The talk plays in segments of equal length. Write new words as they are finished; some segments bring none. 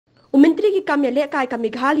Menteri ki kam kai ka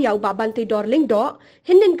Meghalaya uba bantai dorling do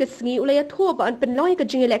hinden kesngi ulaya thua ba an penlong ka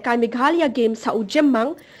jingile kai Meghalaya Games ha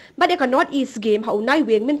ujemmang bade ka North East Game ha unai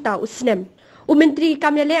weng mynta snem. Menteri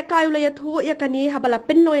kam kai ulaya thua ya kani habala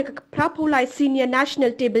penlong ka prapulai Senior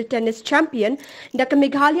National Table Tennis Champion da ka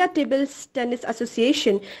Meghalaya Table Tennis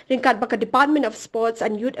Association ringkat ba ka Department of Sports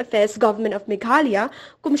and Youth Affairs Government of Meghalaya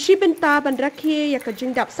kum shibenta ban rakhe ya ka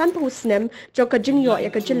jingdap san pu snem jo ka jingyo ya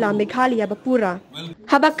ka jilla Meghalaya bapura.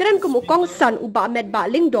 Habakren kumukong san uba med ba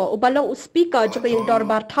lingdo ubalong speaker jo yung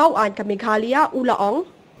dorbar tauan ka Meghalaya ulaong.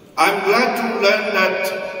 I'm glad to learn that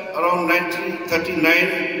around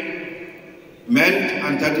 1939 men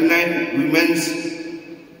and 39 women's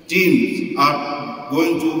teams are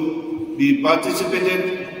going to be participated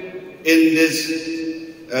in this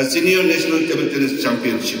Senior National Table Tennis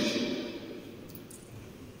Championship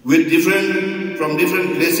with from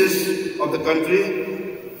different places of the country,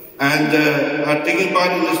 and are taking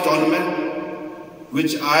part in this tournament,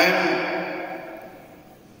 which I have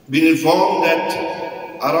been informed that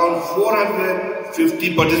around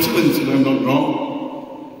 450 participants, if I am not wrong,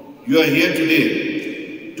 you are here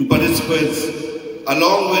today to participate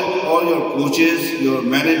along with all your coaches, your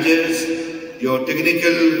managers, your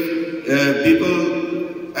technical people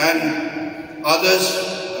and others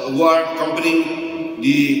who are accompanying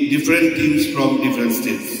the different teams from different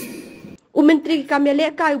states. Menteri kami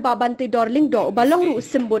kai uba bantai dorling do balong ru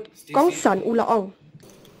sembut kongsan ulaong.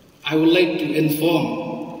 I would like to inform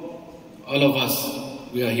all of us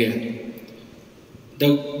we are here.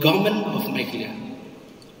 The government of Meghalaya,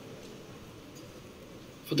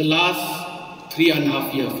 for the last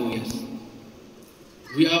 3.5 years, 4 years,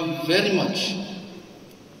 we are very much,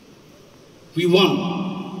 we want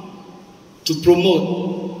to promote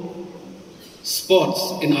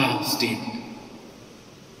sports in our state.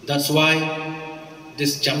 That's why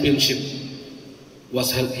this championship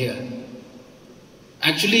was held here.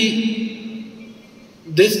 Actually,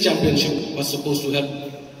 this championship was supposed to help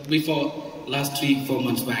before last 3-4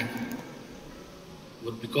 months back.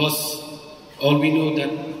 But because all we know that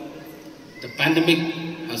the pandemic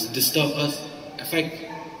has disturbed us, affected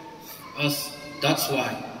us, that's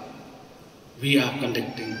why we are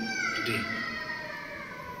conducting today.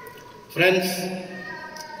 Friends,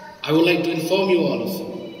 I would like to inform you all also.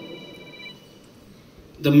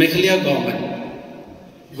 The Meghalaya government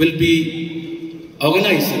will be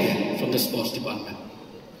organizing from the sports department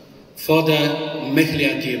for the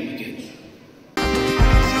Meghalaya game again.